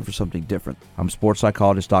 Everybody's looking for something different. I'm sports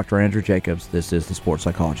psychologist Dr. Andrew Jacobs. This is the Sports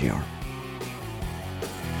Psychology Hour.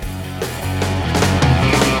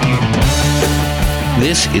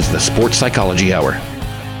 This is the Sports Psychology Hour.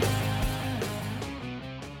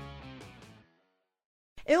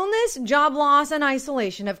 Illness, job loss, and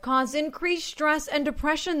isolation have caused increased stress and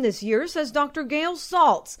depression this year, says Dr. Gail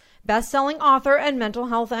Saltz, best-selling author and mental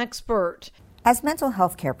health expert. As mental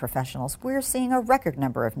health care professionals, we're seeing a record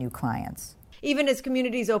number of new clients. Even as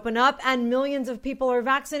communities open up and millions of people are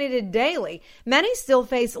vaccinated daily, many still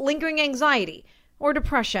face lingering anxiety or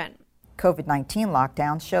depression. COVID-19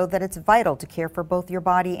 lockdowns show that it's vital to care for both your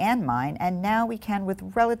body and mind, and now we can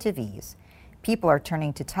with relative ease. People are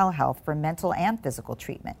turning to telehealth for mental and physical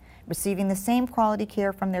treatment, receiving the same quality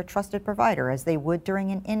care from their trusted provider as they would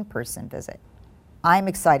during an in-person visit. I'm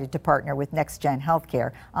excited to partner with NextGen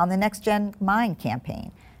Healthcare on the NextGen Mind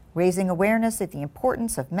campaign, raising awareness of the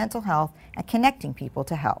importance of mental health and connecting people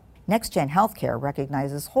to help. NextGen Healthcare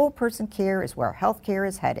recognizes whole person care is where healthcare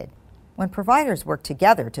is headed. When providers work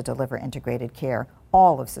together to deliver integrated care,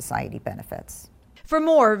 all of society benefits. For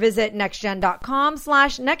more, visit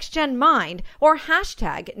nextgen.com/nextgenmind or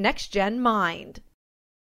 #NextGenMind.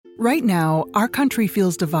 Right now, our country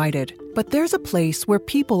feels divided, but there's a place where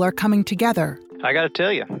people are coming together. I gotta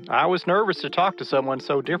tell you, I was nervous to talk to someone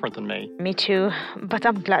so different than me. Me too, but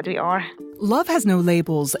I'm glad we are. Love Has No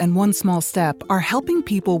Labels and One Small Step are helping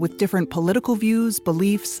people with different political views,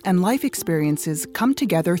 beliefs, and life experiences come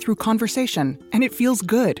together through conversation, and it feels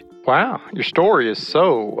good. Wow, your story is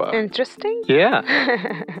so... interesting? Yeah.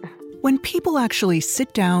 When people actually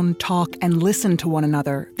sit down, talk, and listen to one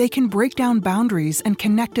another, they can break down boundaries and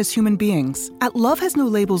connect as human beings. At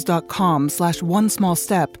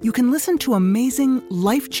lovehasnolabels.com/onesmallstep, you can listen to amazing,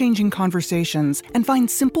 life-changing conversations and find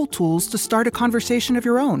simple tools to start a conversation of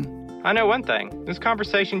your own. I know one thing. This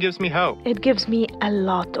conversation gives me hope. It gives me a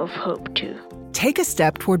lot of hope, too. Take a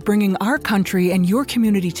step toward bringing our country and your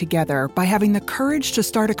community together by having the courage to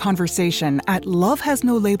start a conversation at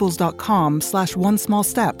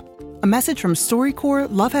lovehasnolabels.com/onesmallstep. A message from StoryCorps,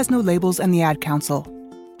 Love Has No Labels, and the Ad Council.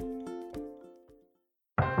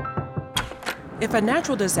 If a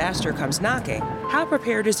natural disaster comes knocking, how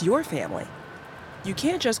prepared is your family? You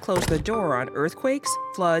can't just close the door on earthquakes,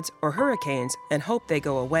 floods, or hurricanes and hope they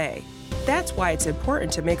go away. That's why it's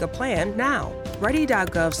important to make a plan now.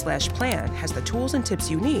 Ready.gov/plan has the tools and tips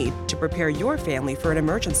you need to prepare your family for an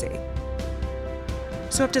emergency.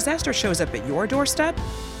 So if disaster shows up at your doorstep,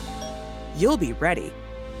 you'll be ready.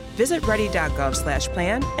 Visit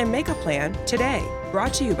ready.gov/plan and make a plan today.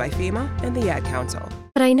 Brought to you by FEMA and the Ad Council.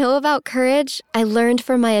 What I know about courage, I learned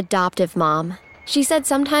from my adoptive mom. She said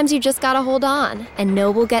sometimes you just gotta hold on and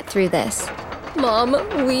know we'll get through this. Mom,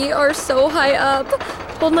 we are so high up.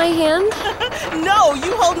 Hold my hand. No,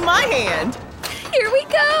 you hold my hand. Here we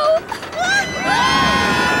go.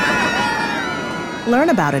 Learn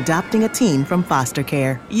about adopting a teen from foster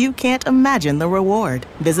care. You can't imagine the reward.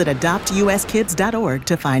 Visit adoptuskids.org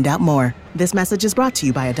to find out more. This message is brought to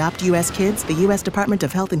you by Adopt U.S. Kids, the U.S. Department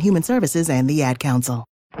of Health and Human Services, and the Ad Council.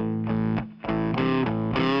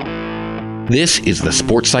 This is the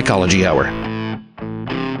Sports Psychology Hour.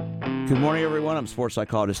 Good morning, everyone. I'm sports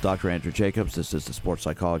psychologist Dr. Andrew Jacobs. This is the Sports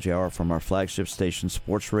Psychology Hour from our flagship station,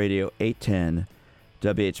 Sports Radio 810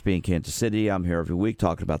 WHB in Kansas City. I'm here every week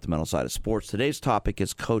talking about the mental side of sports. Today's topic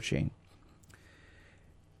is coaching.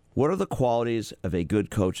 What are the qualities of a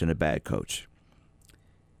good coach and a bad coach?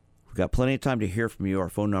 We've got plenty of time to hear from you. Our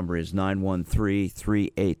phone number is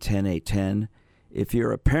 913-381-0810. If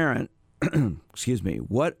you're a parent, excuse me,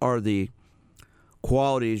 what are the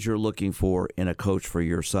qualities you're looking for in a coach for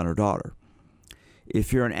your son or daughter?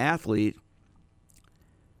 If you're an athlete,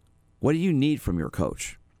 what do you need from your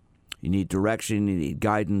coach? You need direction, you need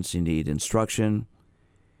guidance, you need instruction,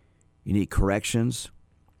 you need corrections.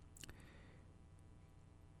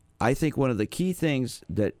 I think one of the key things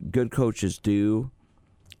that good coaches do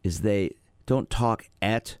is they don't talk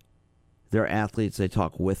at their athletes, they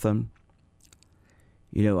talk with them.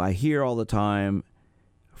 You know, I hear all the time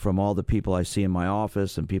from all the people I see in my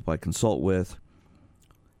office and people I consult with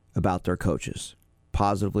about their coaches,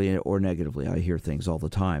 positively or negatively. I hear things all the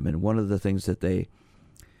time. And one of the things that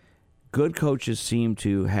good coaches seem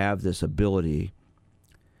to have this ability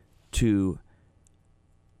to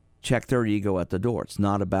check their ego at the door. It's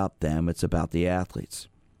not about them, it's about the athletes.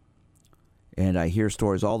 And I hear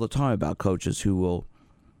stories all the time about coaches who will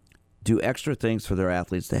do extra things for their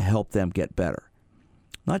athletes to help them get better,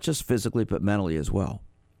 not just physically, but mentally as well.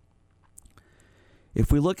 If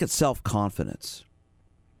we look at self-confidence,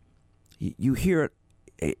 you hear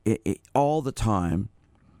it all the time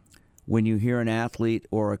when you hear an athlete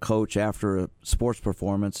or a coach after a sports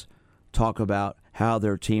performance talk about how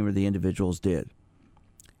their team or the individuals did.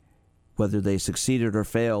 Whether they succeeded or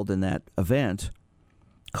failed in that event,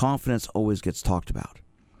 confidence always gets talked about.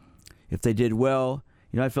 If they did well,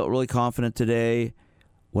 I felt really confident today.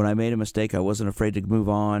 When I made a mistake, I wasn't afraid to move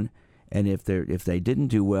on. And if they didn't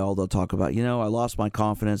do well, they'll talk about, I lost my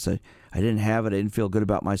confidence. I didn't have it. I didn't feel good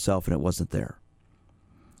about myself, and it wasn't there.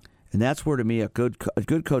 And that's where, to me, a good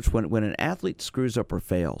coach, when an athlete screws up or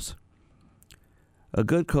fails, a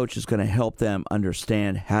good coach is going to help them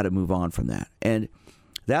understand how to move on from that. And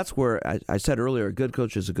that's where I said earlier, a good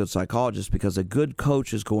coach is a good psychologist, because a good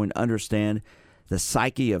coach is going to understand the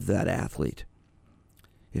psyche of that athlete.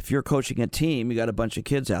 If you're coaching a team, you got a bunch of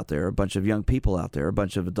kids out there, a bunch of young people out there, a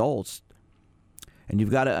bunch of adults, and you've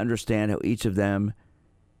got to understand how each of them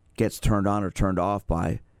gets turned on or turned off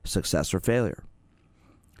by success or failure.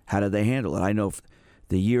 How do they handle it? I know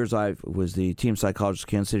the years I was the team psychologist of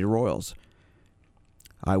Kansas City Royals,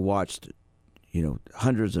 I watched,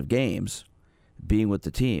 hundreds of games being with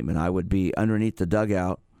the team, and I would be underneath the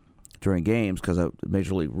dugout during games because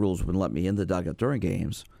Major League rules wouldn't let me in the dugout during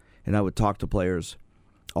games, and I would talk to players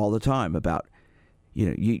all the time about,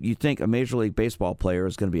 you think a Major League Baseball player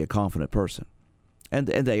is going to be a confident person. And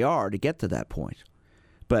they are to get to that point.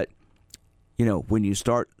 But, when you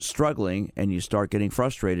start struggling and you start getting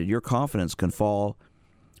frustrated, your confidence can fall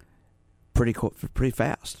pretty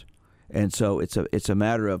fast. And so it's a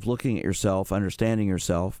matter of looking at yourself, understanding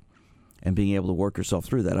yourself, and being able to work yourself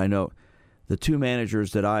through that. I know the two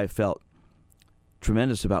managers that I felt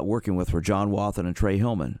tremendous about working with were John Wathan and Trey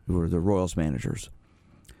Hillman, who were the Royals managers,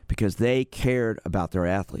 because they cared about their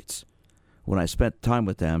athletes. When I spent time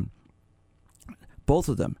with them, both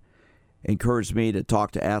of them encouraged me to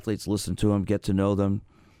talk to athletes, listen to them, get to know them.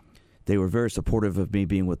 They were very supportive of me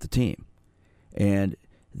being with the team. And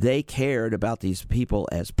they cared about these people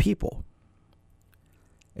as people.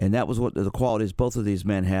 And that was what the qualities both of these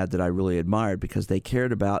men had that I really admired, because they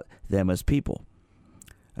cared about them as people.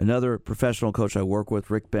 Another professional coach I work with,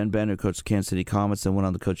 Rick Benben, who coached Kansas City Comets and went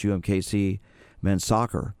on to coach UMKC men's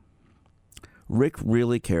soccer. Rick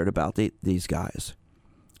really cared about these guys.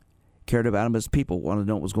 Cared about them as people, wanted to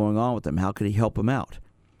know what was going on with them. How could he help them out?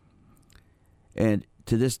 And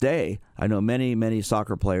to this day, I know many, many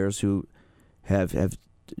soccer players who have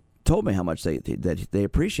told me how much they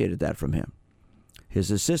appreciated that from him.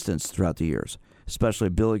 His assistance throughout the years, especially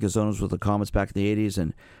Billy Gazones with the Comets back in the 80s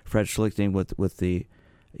and Fred Schlichting with the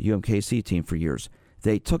UMKC team for years.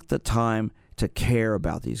 They took the time to care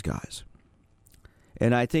about these guys.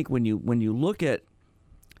 And I think when you look at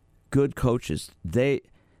good coaches, they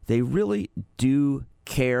really do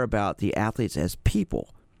care about the athletes as people.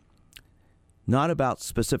 Not about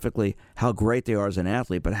specifically how great they are as an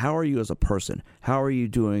athlete, but how are you as a person? How are you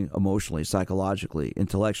doing emotionally, psychologically,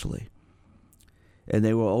 intellectually? And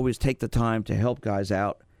they will always take the time to help guys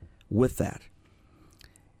out with that.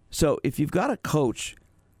 So if you've got a coach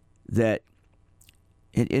that,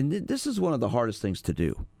 and this is one of the hardest things to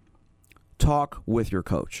do, talk with your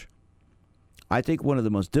coach. I think one of the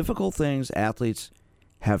most difficult things athletes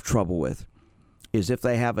have trouble with is if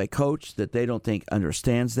they have a coach that they don't think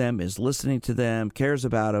understands them, is listening to them, cares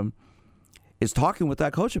about them, is talking with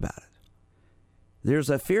that coach about it. There's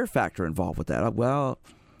a fear factor involved with that. Well,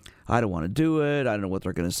 I don't want to do it. I don't know what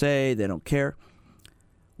they're going to say. They don't care.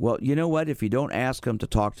 Well, you know what? If you don't ask them to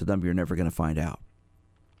talk to them, you're never going to find out.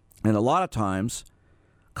 And a lot of times,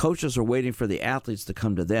 coaches are waiting for the athletes to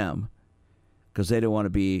come to them because they don't want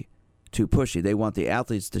to be too pushy. They want the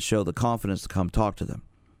athletes to show the confidence to come talk to them.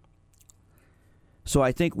 So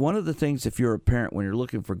I think one of the things, if you're a parent, when you're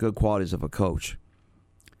looking for good qualities of a coach,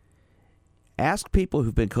 ask people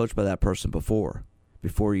who've been coached by that person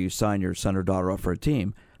before you sign your son or daughter up for a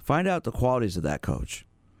team. Find out the qualities of that coach.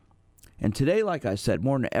 And today, like I said,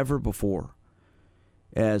 more than ever before,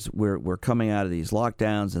 as we're coming out of these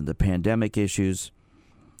lockdowns and the pandemic issues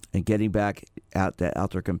and getting back out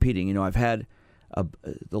there competing. You know, I've had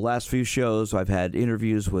the last few shows, I've had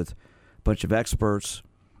interviews with a bunch of experts.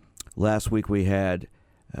 Last week we had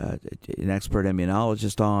an expert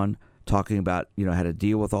immunologist on talking about, how to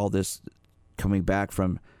deal with all this coming back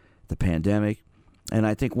from the pandemic. And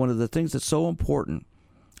I think one of the things that's so important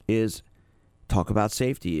is talk about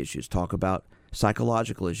safety issues, talk about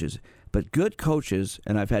psychological issues. But good coaches,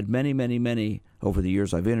 and I've had many, many, many over the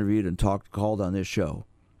years I've interviewed and called on this show,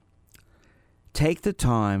 take the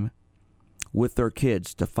time with their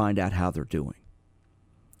kids to find out how they're doing.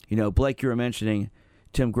 Blake, you were mentioning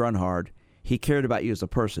Tim Grunhard. He cared about you as a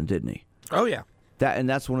person, didn't he? Oh, yeah.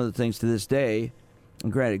 That's one of the things to this day.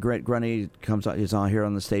 And granted, Grunny is on here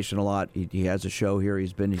on the station a lot. He has a show here.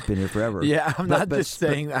 He's been here forever. Yeah, I'm not just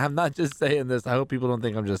saying this. I hope people don't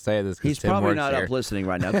think I'm just saying this. He's Tim probably not here. up listening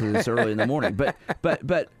right now because it's early in the morning.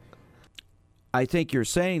 But I think you're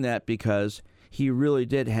saying that because he really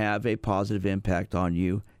did have a positive impact on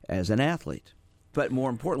you as an athlete, but more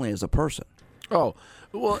importantly as a person. Oh,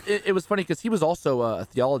 well, it was funny because he was also a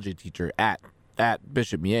theology teacher at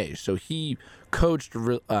Bishop Miege, so he coached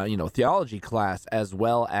theology class as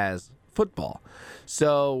well as football.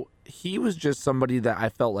 So he was just somebody that I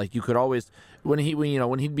felt like you could always, when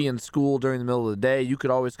he'd be in school during the middle of the day, you could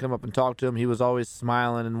always come up and talk to him. He was always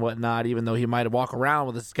smiling and whatnot, even though he might walk around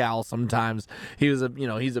with a scowl sometimes. He was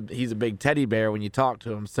he's a big teddy bear when you talk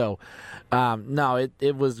to him. So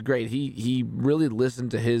it was great. He really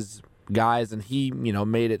listened to his guys, and he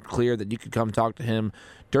made it clear that you could come talk to him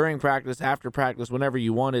during practice, after practice, whenever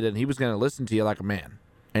you wanted, and he was going to listen to you like a man,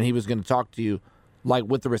 and he was going to talk to you like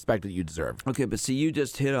with the respect that you deserve. Okay, but see, you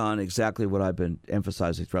just hit on exactly what I've been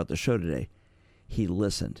emphasizing throughout the show today. He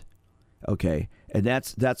listened. Okay, and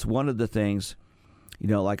that's one of the things,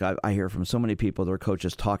 like I hear from so many people, their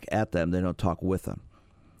coaches talk at them, they don't talk with them.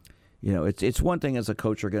 It's one thing as a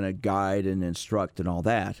coach, you're going to guide and instruct and all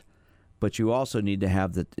that, but you also need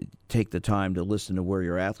to take the time to listen to where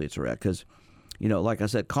your athletes are at, because like I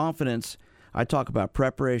said, confidence, I talk about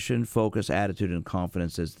preparation, focus, attitude, and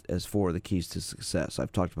confidence as four of the keys to success.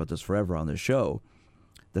 I've talked about this forever on this show.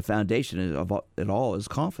 The foundation of it all is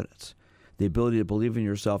confidence, the ability to believe in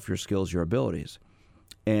yourself, your skills, your abilities.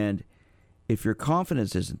 And if your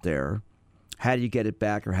confidence isn't there, how do you get it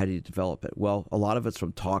back or how do you develop it? Well, a lot of it's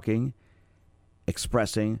from talking,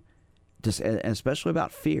 expressing, and especially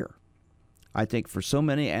about fear. I think for so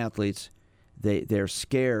many athletes, they're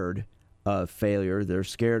scared of failure. They're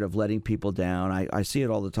scared of letting people down. I see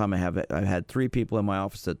it all the time. I've had 3 people in my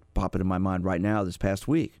office that pop into my mind right now this past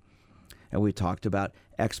week. And we talked about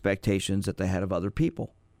expectations that they had of other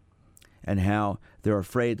people and how they're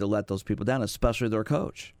afraid to let those people down, especially their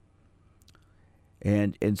coach.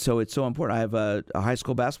 And so it's so important. I have a high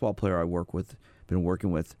school basketball player I been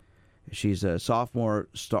working with. She's a sophomore,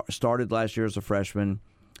 started last year as a freshman.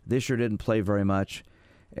 This year didn't play very much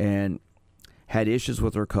and had issues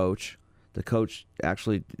with her coach. The coach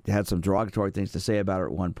actually had some derogatory things to say about her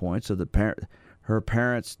at one point, so her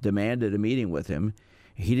parents demanded a meeting with him.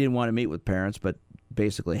 He didn't want to meet with parents, but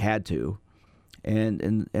basically had to.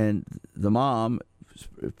 And the mom,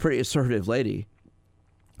 pretty assertive lady,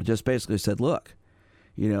 just basically said, look,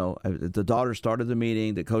 the daughter started the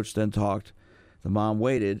meeting, the coach then talked, the mom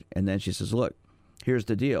waited, and then she says, look, here's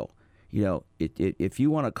the deal. If you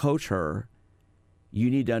want to coach her, you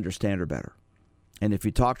need to understand her better. And if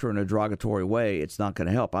you talk to her in a derogatory way, it's not going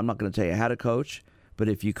to help. I'm not going to tell you how to coach, but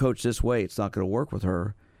if you coach this way, it's not going to work with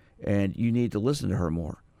her, and you need to listen to her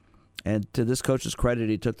more. And to this coach's credit,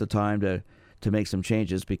 he took the time to make some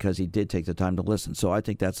changes because he did take the time to listen. So I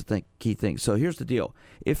think that's the key thing. So here's the deal.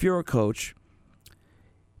 If you're a coach,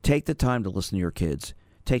 take the time to listen to your kids.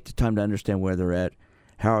 Take the time to understand where they're at,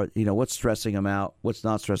 how what's stressing them out, what's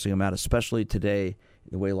not stressing them out, especially today,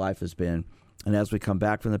 the way life has been. And as we come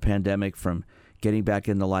back from the pandemic, from getting back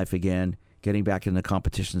into life again, getting back into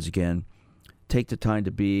competitions again, take the time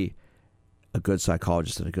to be a good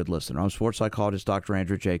psychologist and a good listener. I'm sports psychologist Dr.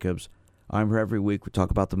 Andrew Jacobs. I'm here every week. We talk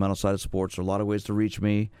about the mental side of sports. There are a lot of ways to reach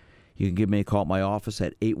me. You can give me a call at my office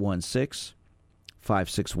at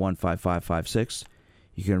 816-561-5556.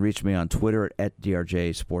 You can reach me on Twitter at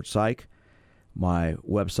DRJ Sports Psych. My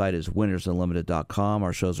website is winnersunlimited.com.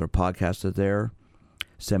 Our shows are podcasted there.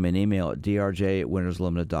 Send me an email at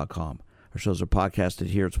drj@winnersunlimited.com. Our shows are podcasted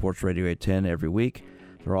here at Sports Radio 810 every week.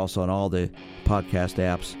 They're also on all the podcast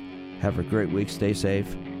apps. Have a great week. Stay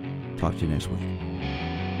safe. Talk to you next week.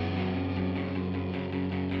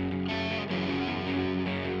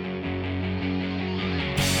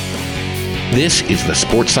 This is the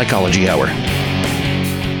Sports Psychology Hour.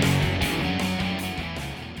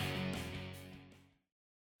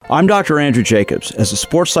 I'm Dr. Andrew Jacobs. As a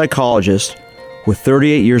sports psychologist with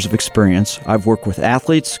 38 years of experience, I've worked with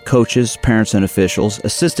athletes, coaches, parents, and officials,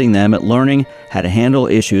 assisting them at learning how to handle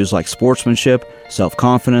issues like sportsmanship,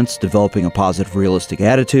 self-confidence, developing a positive, realistic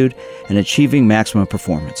attitude, and achieving maximum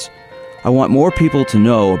performance. I want more people to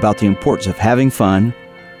know about the importance of having fun,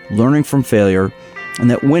 learning from failure, and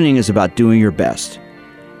that winning is about doing your best.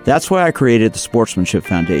 That's why I created the Sportsmanship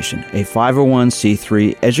Foundation, a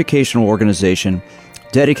 501c3 educational organization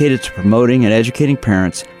dedicated to promoting and educating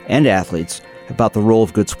parents and athletes about the role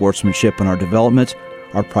of good sportsmanship in our development.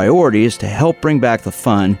 Our priority is to help bring back the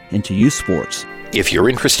fun into youth sports. If you're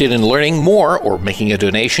interested in learning more or making a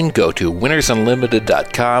donation, go to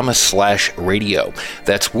winnersunlimited.com/radio.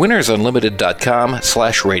 That's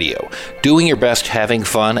winnersunlimited.com/radio. Doing your best, having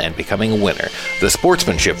fun, and becoming a winner. The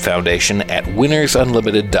Sportsmanship Foundation at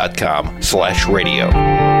winnersunlimited.com/radio.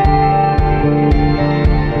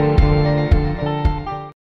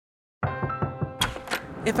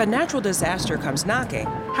 If a natural disaster comes knocking,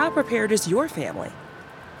 how prepared is your family?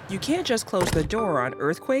 You can't just close the door on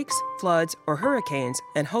earthquakes, floods, or hurricanes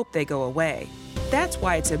and hope they go away. That's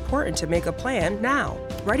why it's important to make a plan now.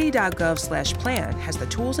 Ready.gov/plan has the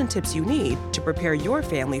tools and tips you need to prepare your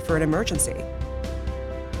family for an emergency.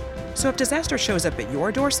 So if disaster shows up at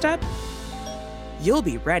your doorstep, you'll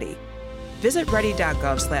be ready. Visit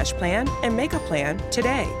ready.gov/plan and make a plan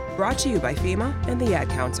today. Brought to you by FEMA and the Ad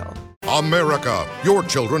Council. America, your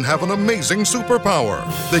children have an amazing superpower.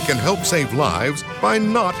 They can help save lives by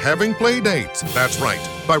not having play dates. That's right.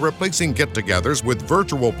 By replacing get-togethers with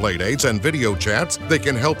virtual play dates and video chats, they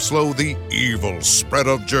can help slow the evil spread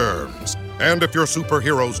of germs. And if your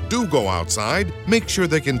superheroes do go outside, make sure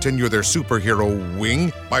they continue their superhero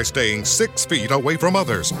wing by staying 6 feet away from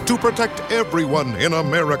others to protect everyone in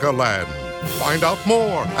America land. Find out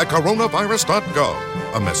more at coronavirus.gov.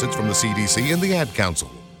 A message from the CDC and the Ad Council.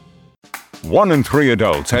 1 in 3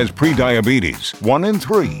 adults has prediabetes. 1 in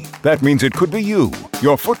 3. That means it could be you,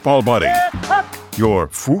 your football buddy, your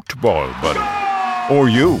football buddy, or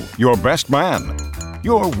you, your best man,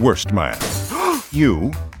 your worst man,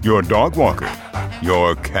 you, your dog walker,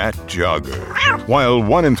 your cat jogger. While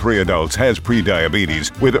 1 in 3 adults has prediabetes,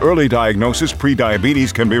 with early diagnosis,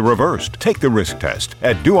 prediabetes can be reversed. Take the risk test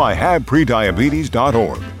at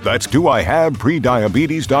doihaveprediabetes.org. That's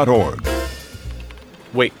doihaveprediabetes.org.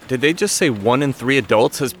 Wait, did they just say 1 in 3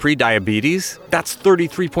 adults has prediabetes? That's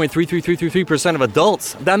 33.33333% of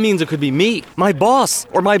adults. That means it could be me, my boss,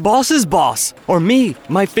 or my boss's boss, or me,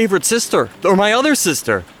 my favorite sister, or my other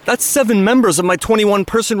sister. That's 7 members of my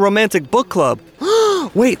 21-person romantic book club.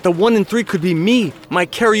 Wait, the 1 in 3 could be me, my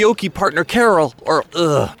karaoke partner Carol, or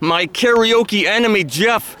my karaoke enemy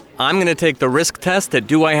Jeff. I'm gonna take the risk test at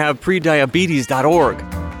doihaveprediabetes.org.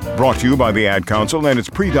 Brought to you by the Ad Council and its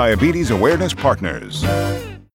Prediabetes Awareness Partners.